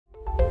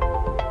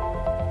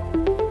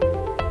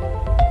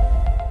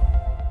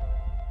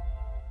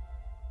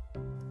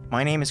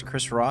My name is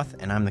Chris Roth,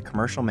 and I'm the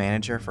Commercial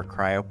Manager for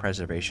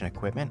Cryopreservation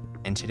Equipment,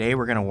 and today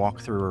we're going to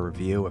walk through a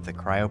review of the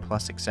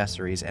CryoPlus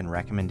accessories and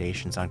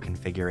recommendations on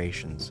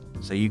configurations,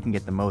 so you can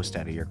get the most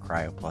out of your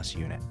CryoPlus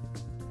unit.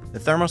 The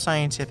Thermo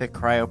Scientific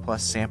CryoPlus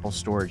sample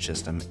storage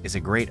system is a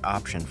great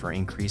option for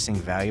increasing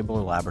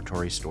valuable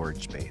laboratory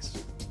storage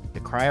space. The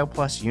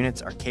CryoPlus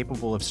units are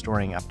capable of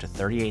storing up to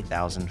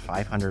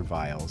 38,500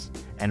 vials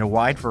and a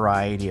wide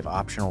variety of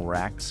optional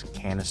racks,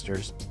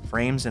 canisters,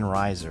 frames, and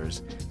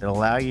risers that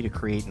allow you to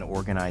create an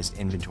organized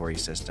inventory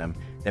system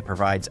that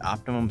provides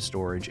optimum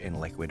storage in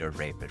liquid or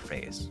vapor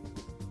phase.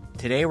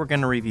 Today we're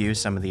going to review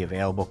some of the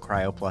available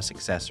CryoPlus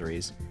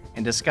accessories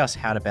and discuss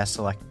how to best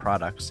select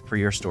products for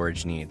your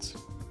storage needs.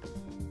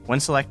 When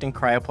selecting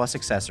CryoPlus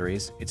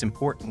accessories, it's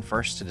important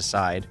first to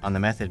decide on the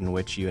method in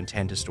which you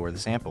intend to store the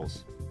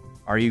samples.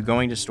 Are you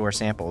going to store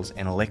samples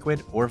in a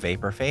liquid or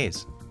vapor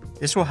phase?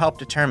 This will help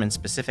determine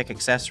specific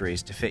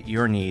accessories to fit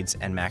your needs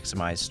and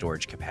maximize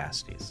storage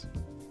capacities.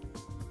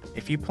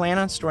 If you plan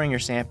on storing your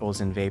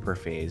samples in vapor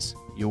phase,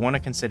 you'll want to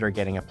consider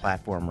getting a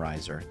platform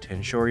riser to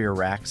ensure your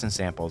racks and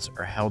samples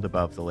are held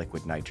above the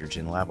liquid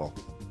nitrogen level.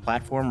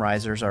 Platform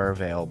risers are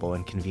available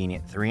in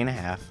convenient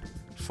 3.5,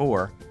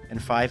 4, and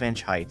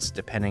 5-inch heights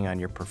depending on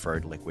your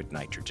preferred liquid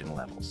nitrogen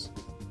levels.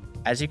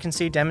 As you can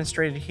see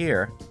demonstrated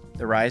here,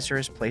 the riser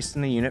is placed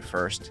in the unit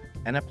first,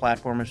 and a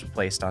platform is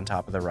placed on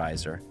top of the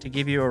riser to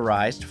give you a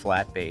raised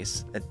flat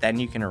base that then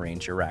you can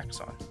arrange your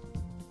racks on.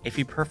 If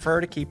you prefer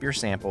to keep your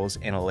samples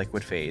in a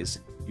liquid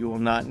phase, you will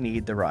not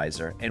need the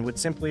riser and would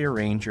simply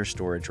arrange your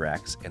storage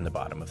racks in the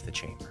bottom of the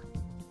chamber.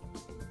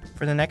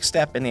 For the next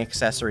step in the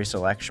accessory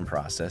selection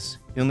process,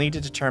 you'll need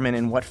to determine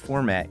in what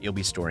format you'll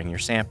be storing your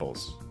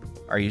samples.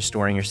 Are you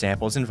storing your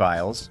samples in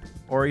vials,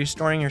 or are you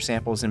storing your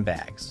samples in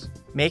bags?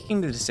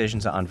 Making the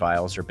decisions on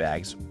vials or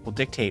bags will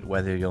dictate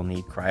whether you'll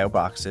need cryo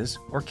boxes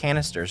or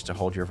canisters to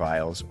hold your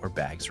vials or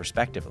bags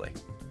respectively.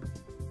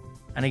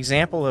 An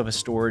example of a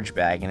storage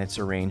bag and its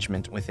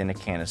arrangement within a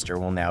canister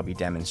will now be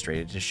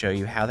demonstrated to show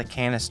you how the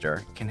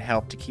canister can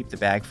help to keep the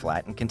bag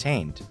flat and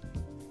contained.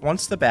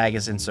 Once the bag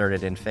is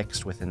inserted and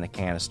fixed within the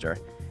canister,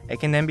 it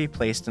can then be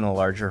placed in a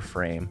larger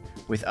frame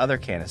with other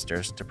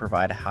canisters to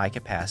provide a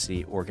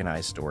high-capacity,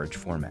 organized storage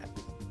format.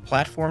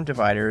 Platform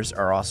dividers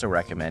are also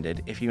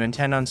recommended if you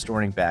intend on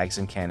storing bags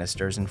and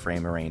canisters and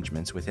frame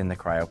arrangements within the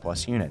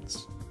CryoPlus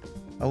units.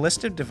 A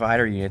list of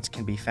divider units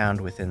can be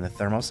found within the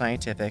Thermo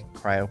Scientific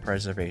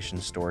Cryopreservation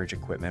Storage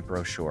Equipment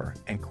brochure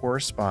and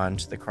correspond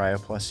to the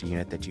CryoPlus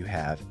unit that you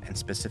have and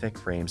specific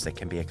frames that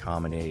can be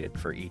accommodated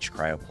for each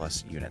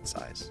CryoPlus unit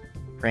size.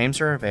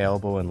 Frames are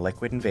available in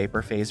liquid and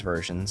vapor phase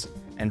versions,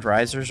 and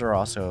risers are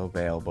also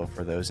available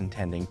for those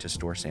intending to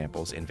store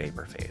samples in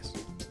vapor phase.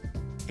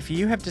 If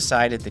you have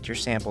decided that your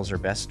samples are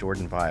best stored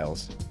in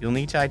vials, you'll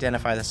need to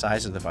identify the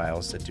size of the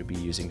vials that you'll be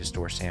using to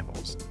store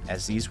samples,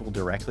 as these will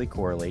directly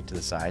correlate to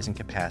the size and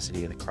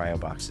capacity of the cryo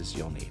boxes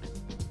you'll need.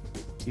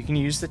 You can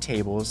use the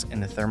tables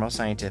in the Thermo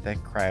Scientific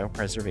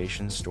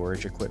Cryopreservation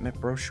Storage Equipment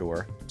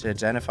brochure to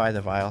identify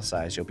the vial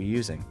size you'll be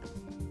using.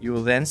 You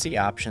will then see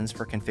options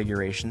for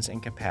configurations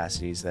and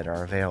capacities that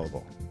are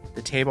available.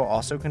 The table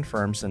also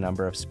confirms the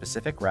number of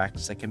specific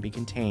racks that can be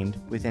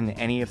contained within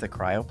any of the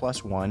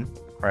CryoPlus 1,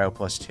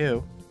 CryoPlus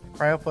 2,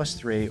 CryoPlus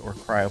 3, or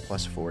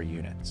CryoPlus 4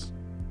 units.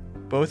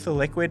 Both the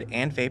liquid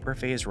and vapor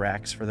phase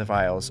racks for the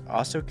vials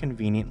also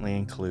conveniently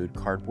include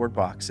cardboard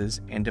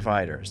boxes and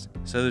dividers,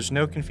 so there's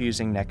no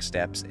confusing next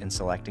steps in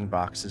selecting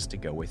boxes to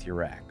go with your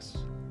racks.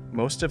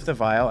 Most of the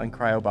vial and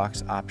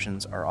cryobox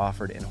options are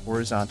offered in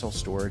horizontal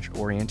storage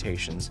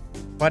orientations,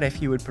 but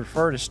if you would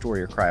prefer to store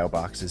your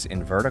cryoboxes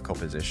in vertical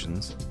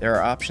positions, there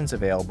are options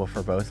available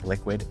for both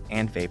liquid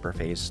and vapor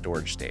phase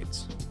storage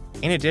states.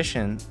 In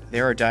addition,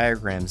 there are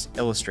diagrams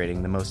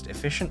illustrating the most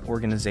efficient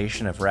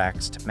organization of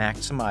racks to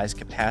maximize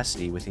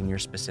capacity within your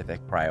specific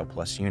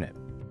CryoPlus unit.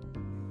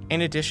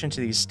 In addition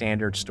to these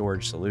standard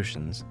storage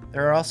solutions,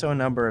 there are also a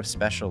number of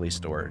specialty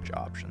storage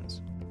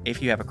options.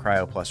 If you have a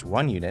CryoPlus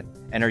 1 unit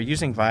and are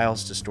using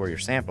vials to store your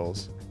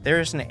samples, there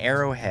is an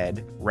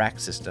arrowhead rack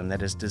system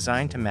that is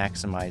designed to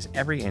maximize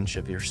every inch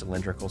of your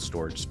cylindrical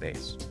storage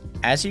space.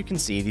 As you can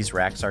see, these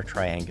racks are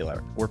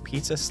triangular or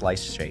pizza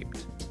slice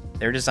shaped.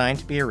 They're designed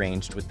to be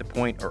arranged with the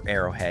point or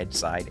arrowhead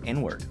side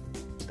inward.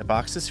 The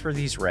boxes for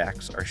these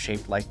racks are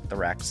shaped like the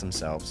racks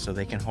themselves, so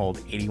they can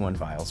hold 81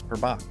 vials per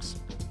box.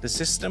 The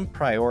system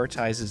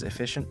prioritizes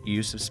efficient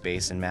use of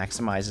space and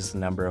maximizes the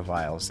number of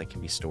vials that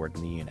can be stored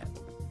in the unit.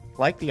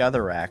 Like the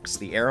other racks,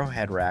 the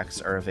arrowhead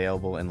racks are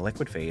available in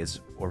liquid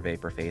phase or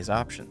vapor phase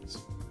options.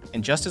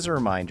 And just as a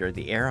reminder,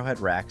 the arrowhead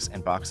racks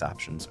and box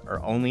options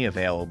are only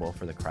available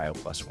for the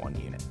CryoPlus 1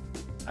 unit.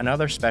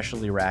 Another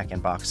specialty rack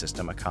and box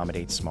system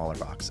accommodates smaller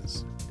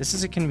boxes. This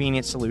is a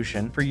convenient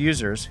solution for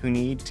users who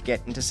need to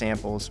get into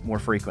samples more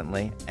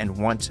frequently and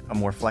want a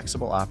more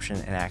flexible option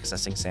in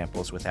accessing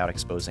samples without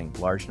exposing a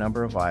large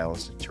number of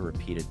vials to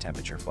repeated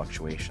temperature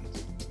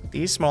fluctuations.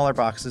 These smaller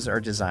boxes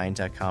are designed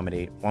to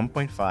accommodate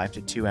 1.5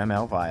 to 2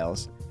 ml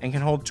vials and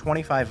can hold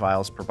 25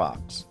 vials per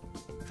box.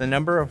 The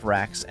number of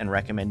racks and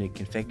recommended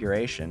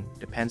configuration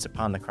depends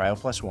upon the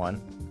CryoPlus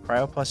 1,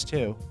 CryoPlus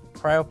 2,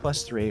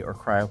 CryoPlus 3, or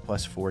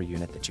CryoPlus 4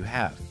 unit that you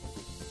have.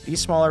 These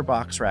smaller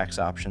box racks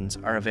options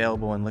are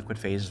available in liquid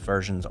phase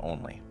versions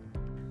only.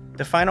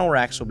 The final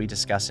racks we'll be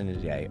discussing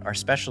today are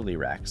specialty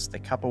racks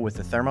that couple with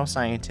the Thermo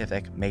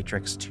Scientific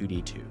Matrix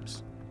 2D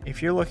tubes. If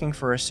you're looking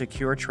for a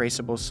secure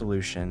traceable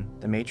solution,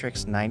 the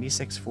Matrix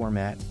 96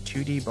 format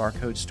 2D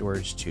barcode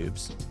storage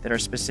tubes that are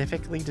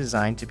specifically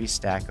designed to be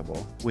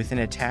stackable with an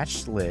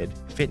attached lid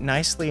fit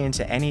nicely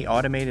into any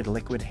automated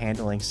liquid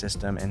handling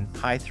system and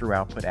high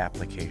through-output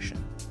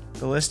application.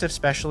 The list of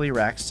specialty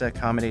racks to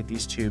accommodate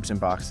these tubes and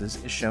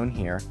boxes is shown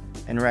here,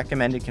 and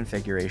recommended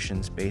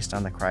configurations based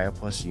on the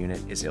CryoPlus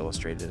unit is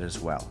illustrated as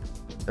well.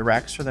 The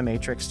racks for the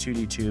Matrix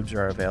 2D tubes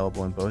are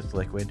available in both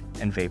liquid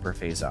and vapor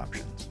phase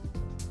options.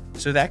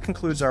 So that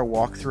concludes our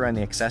walkthrough on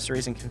the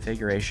accessories and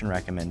configuration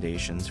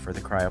recommendations for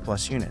the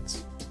CryoPlus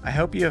units. I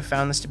hope you have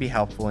found this to be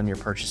helpful in your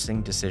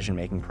purchasing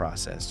decision-making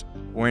process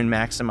or in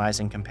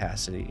maximizing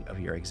capacity of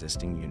your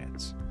existing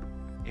units.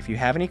 If you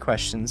have any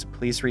questions,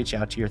 please reach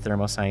out to your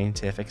Thermo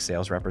Scientific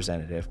sales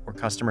representative or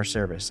customer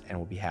service and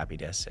we'll be happy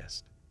to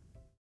assist.